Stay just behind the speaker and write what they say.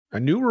A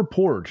new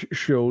report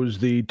shows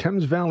the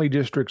Thames Valley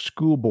District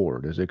School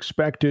Board is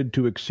expected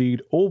to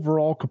exceed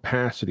overall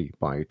capacity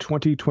by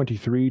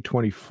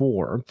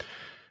 2023-24.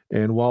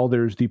 And while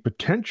there's the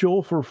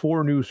potential for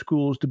four new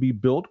schools to be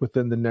built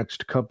within the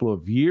next couple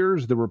of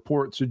years, the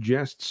report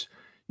suggests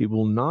it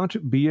will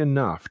not be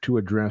enough to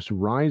address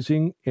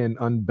rising and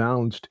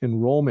unbalanced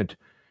enrollment.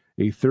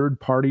 A third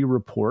party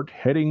report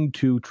heading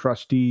to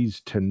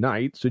trustees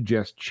tonight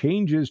suggests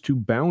changes to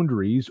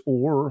boundaries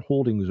or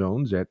holding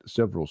zones at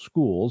several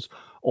schools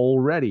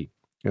already.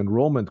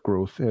 Enrollment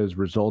growth has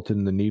resulted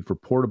in the need for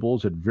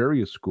portables at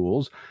various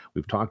schools.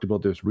 We've talked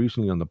about this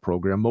recently on the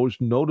program.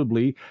 Most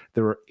notably,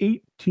 there are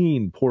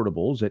 18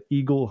 portables at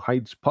Eagle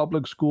Heights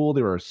Public School.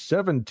 There are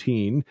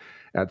 17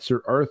 at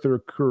Sir Arthur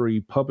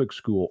Currie Public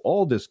School.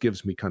 All this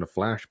gives me kind of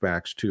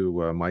flashbacks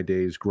to my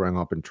days growing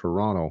up in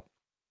Toronto.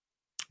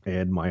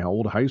 And my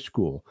old high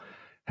school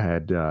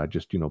had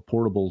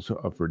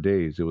portables for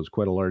days. It was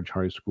quite a large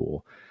high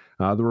school.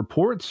 The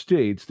report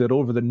states that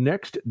over the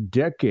next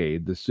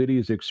decade, the city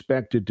is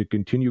expected to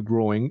continue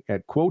growing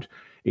at, quote,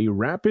 a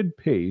rapid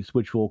pace,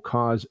 which will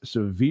cause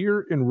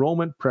severe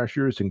enrollment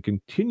pressures and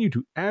continue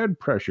to add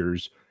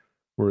pressures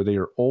where they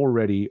are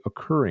already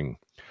occurring.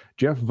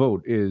 Jeff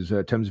Vogt is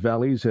Thames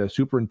Valley's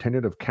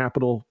Superintendent of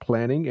Capital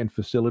Planning and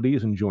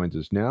Facilities and joins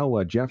us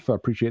now. Jeff,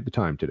 appreciate the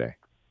time today.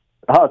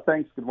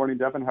 Thanks. Good morning,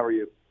 Devin. How are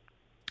you?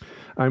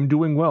 I'm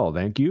doing well,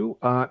 thank you.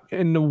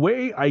 In a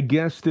way, I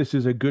guess this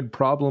is a good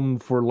problem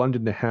for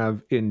London to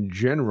have in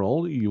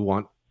general. You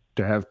want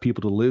to have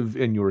people to live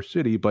in your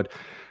city, but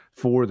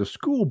for the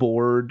school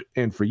board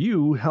and for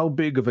you, how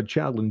big of a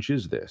challenge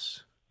is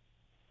this?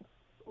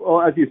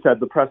 Well, as you said,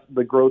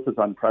 the growth is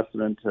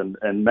unprecedented,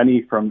 and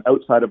many from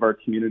outside of our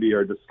community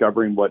are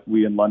discovering what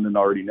we in London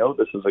already know.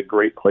 This is a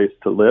great place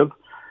to live.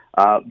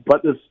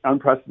 But this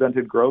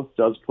unprecedented growth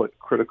does put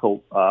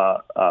critical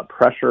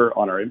pressure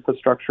on our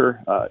infrastructure,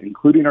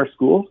 including our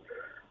schools.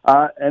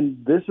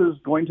 And this is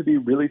going to be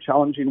really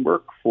challenging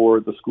work for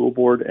the school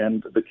board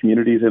and the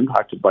communities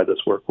impacted by this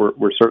work.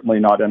 We're certainly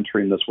not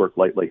entering this work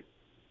lightly.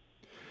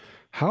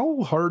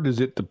 How hard is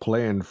it to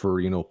plan for,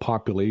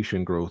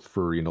 population growth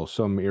for,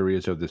 some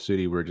areas of the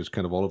city where it just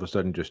kind of all of a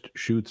sudden just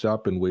shoots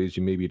up in ways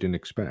you maybe didn't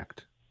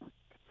expect?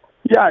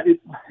 Yeah,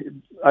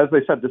 as I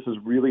said, this is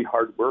really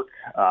hard work.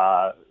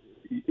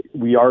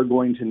 We are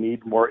going to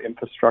need more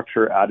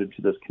infrastructure added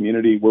to this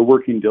community. We're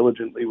working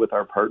diligently with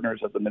our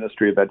partners at the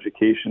Ministry of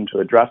Education to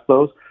address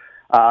those.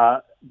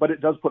 But it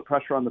does put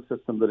pressure on the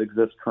system that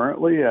exists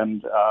currently,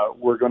 and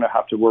we're going to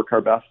have to work our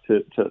best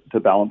to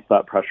balance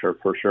that pressure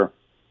for sure.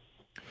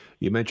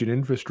 You mentioned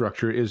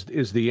infrastructure. Is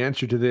the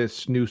answer to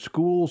this new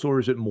schools, or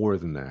is it more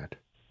than that?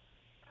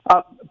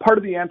 Part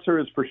of the answer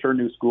is for sure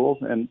new schools,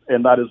 and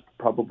that is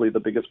probably the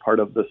biggest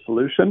part of the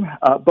solution.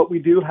 But we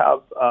do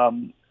have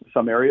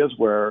some areas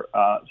where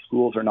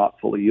schools are not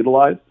fully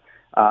utilized,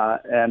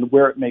 and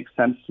where it makes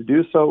sense to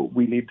do so,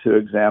 we need to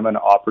examine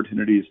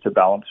opportunities to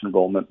balance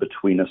enrollment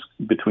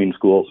between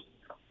schools.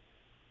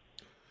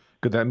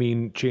 Could that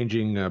mean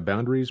changing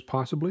boundaries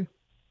possibly?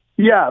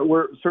 Yeah,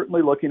 we're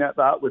certainly looking at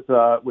that with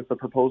the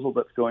proposal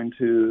that's going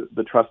to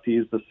the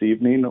trustees this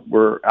evening.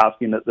 We're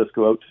asking that this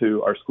go out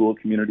to our school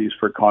communities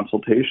for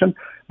consultation,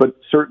 but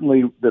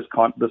certainly this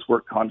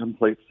work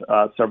contemplates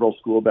several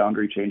school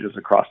boundary changes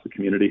across the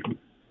community.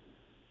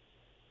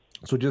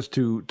 So just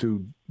to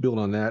build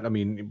on that, I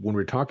mean, when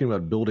we're talking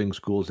about building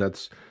schools,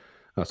 that's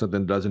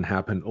something that doesn't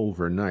happen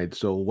overnight.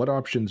 So what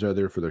options are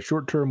there for the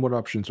short term? What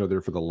options are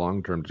there for the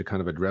long term to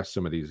kind of address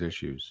some of these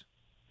issues?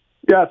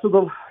 Yeah,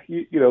 so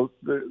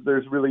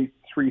there's really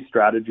three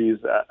strategies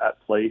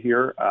at play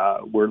here.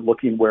 We're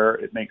looking where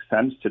it makes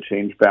sense to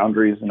change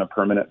boundaries in a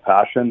permanent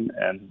fashion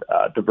and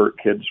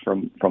divert kids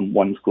from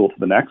one school to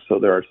the next. So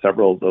there are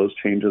several of those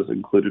changes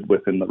included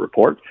within the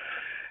report.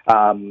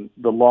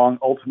 The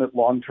ultimate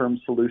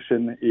long-term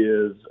solution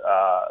is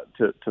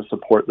to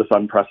support this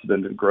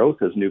unprecedented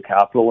growth as new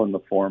capital in the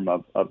form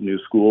of new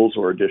schools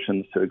or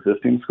additions to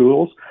existing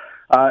schools.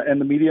 And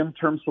the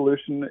medium-term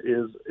solution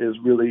is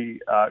really,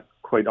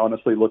 quite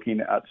honestly, looking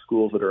at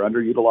schools that are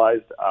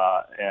underutilized,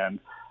 and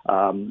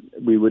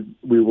we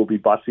will be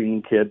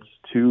busing kids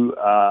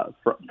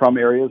from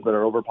areas that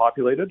are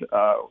overpopulated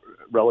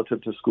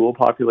relative to school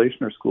population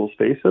or school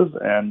spaces,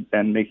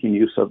 and making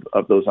use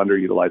of those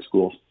underutilized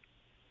schools.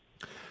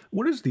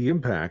 What is the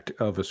impact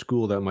of a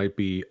school that might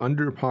be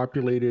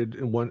underpopulated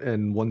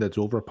and one that's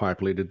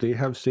overpopulated? They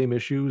have same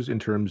issues in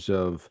terms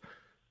of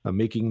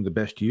making the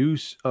best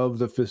use of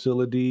the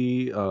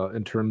facility,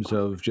 in terms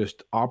of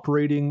just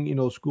operating,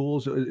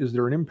 schools. Is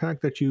there an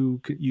impact that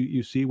you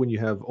see when you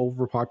have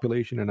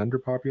overpopulation and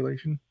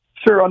underpopulation?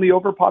 Sure. On the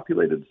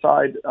overpopulated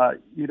side,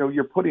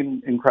 you're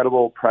putting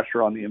incredible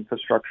pressure on the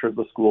infrastructure of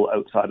the school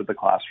outside of the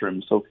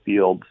classroom. So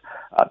fields,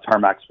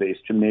 tarmac space,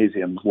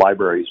 gymnasiums,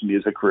 libraries,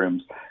 music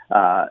rooms,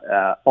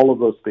 all of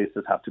those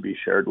spaces have to be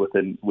shared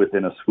within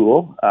a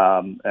school.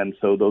 And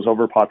so those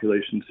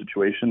overpopulation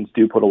situations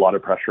do put a lot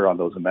of pressure on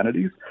those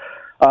amenities.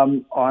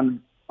 On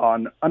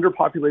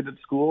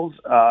underpopulated schools,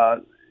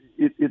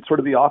 it's sort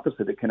of the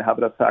opposite. It can have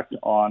an effect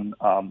on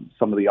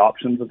some of the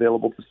options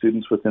available to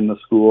students within the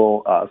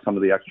school, some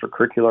of the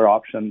extracurricular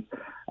options,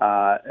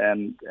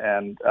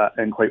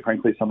 and quite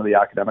frankly, some of the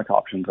academic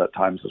options at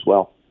times as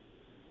well.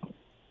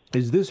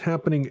 Is this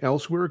happening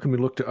elsewhere? Can we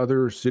look to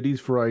other cities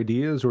for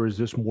ideas, or is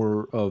this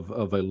more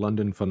of a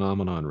London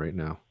phenomenon right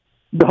now?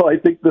 No, I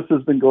think this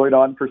has been going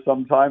on for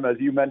some time. As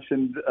you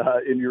mentioned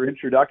in your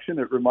introduction,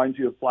 it reminds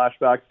you of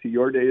flashbacks to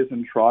your days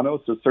in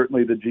Toronto. So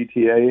certainly the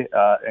GTA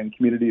and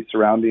communities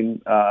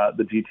surrounding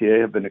the GTA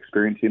have been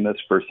experiencing this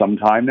for some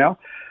time now.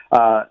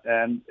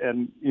 And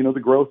the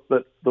growth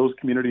that those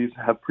communities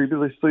have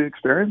previously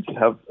experienced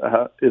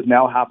is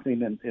now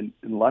happening in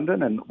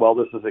London. And while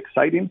this is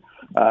exciting,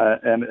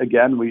 and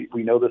again,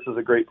 we know this is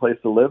a great place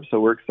to live, so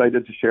we're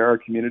excited to share our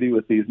community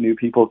with these new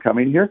people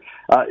coming here.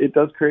 It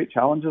does create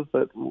challenges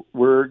that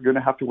we're going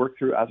to have to work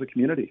through as a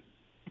community.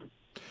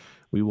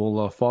 We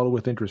will follow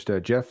with interest.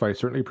 Jeff, I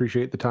certainly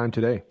appreciate the time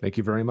today. Thank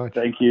you very much.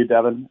 Thank you,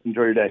 Devin.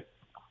 Enjoy your day.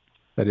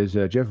 That is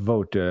Jeff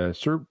Vogt,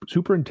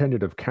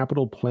 Superintendent of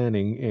Capital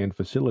Planning and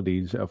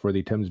Facilities for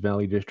the Thames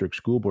Valley District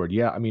School Board.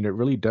 Yeah, I mean, it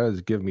really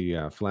does give me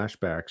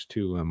flashbacks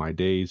to my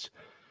days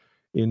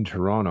in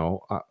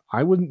Toronto.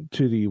 I went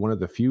to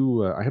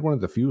I had one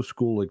of the few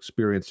school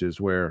experiences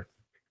where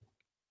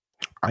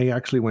I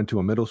actually went to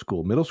a middle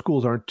school. Middle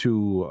schools aren't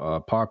too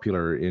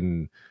popular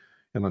in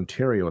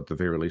Ontario, at the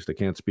very least. I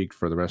can't speak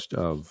for the rest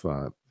of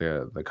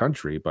the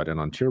country, but in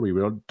Ontario,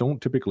 we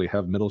don't typically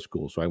have middle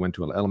school. So I went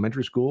to an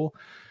elementary school,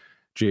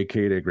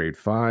 JK to grade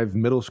 5,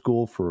 middle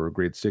school for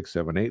grade 6,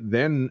 7, 8,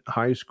 then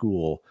high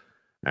school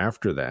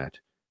after that.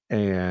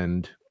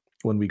 And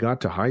when we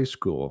got to high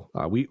school,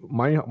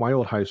 my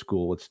old high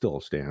school, it still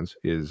stands,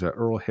 is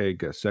Earl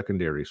Haig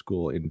Secondary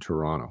School in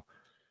Toronto.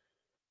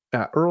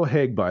 Earl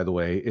Haig, by the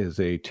way, is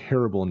a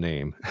terrible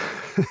name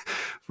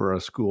for a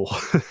school.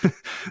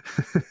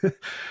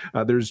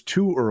 There's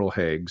 2 Earl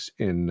Haigs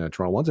in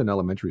Toronto. One's an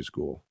elementary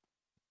school,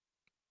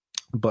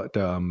 but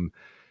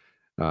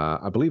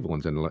I believe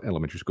one's in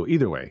elementary school.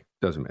 Either way,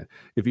 doesn't matter.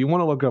 If you want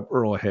to look up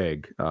Earl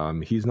Haig,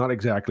 he's not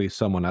exactly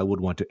someone I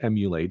would want to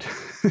emulate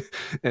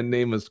and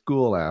name a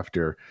school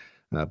after.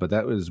 But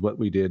that was what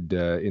we did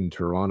in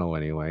Toronto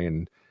anyway,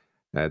 and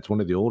it's one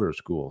of the older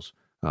schools.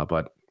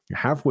 But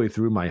halfway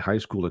through my high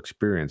school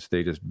experience,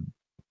 they just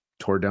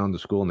tore down the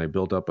school and they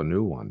built up a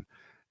new one.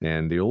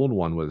 And the old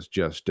one was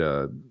just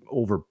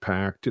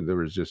overpacked, and there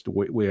was just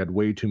we had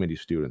way too many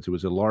students. It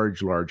was a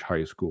large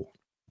high school.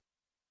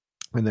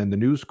 And then the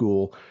new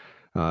school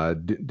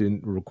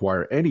didn't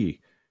require any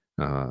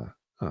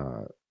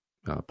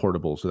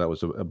portables, so that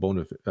was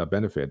a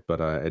benefit.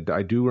 But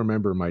I do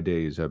remember my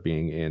days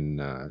being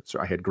in. So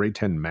I had grade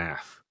 10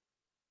 math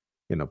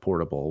in a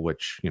portable,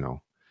 which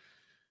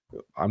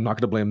I'm not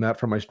going to blame that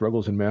for my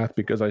struggles in math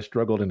because I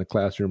struggled in the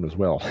classroom as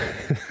well.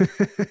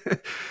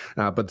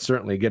 But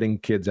certainly getting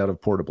kids out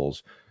of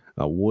portables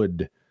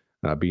would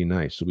be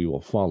nice. So we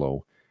will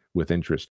follow with interest.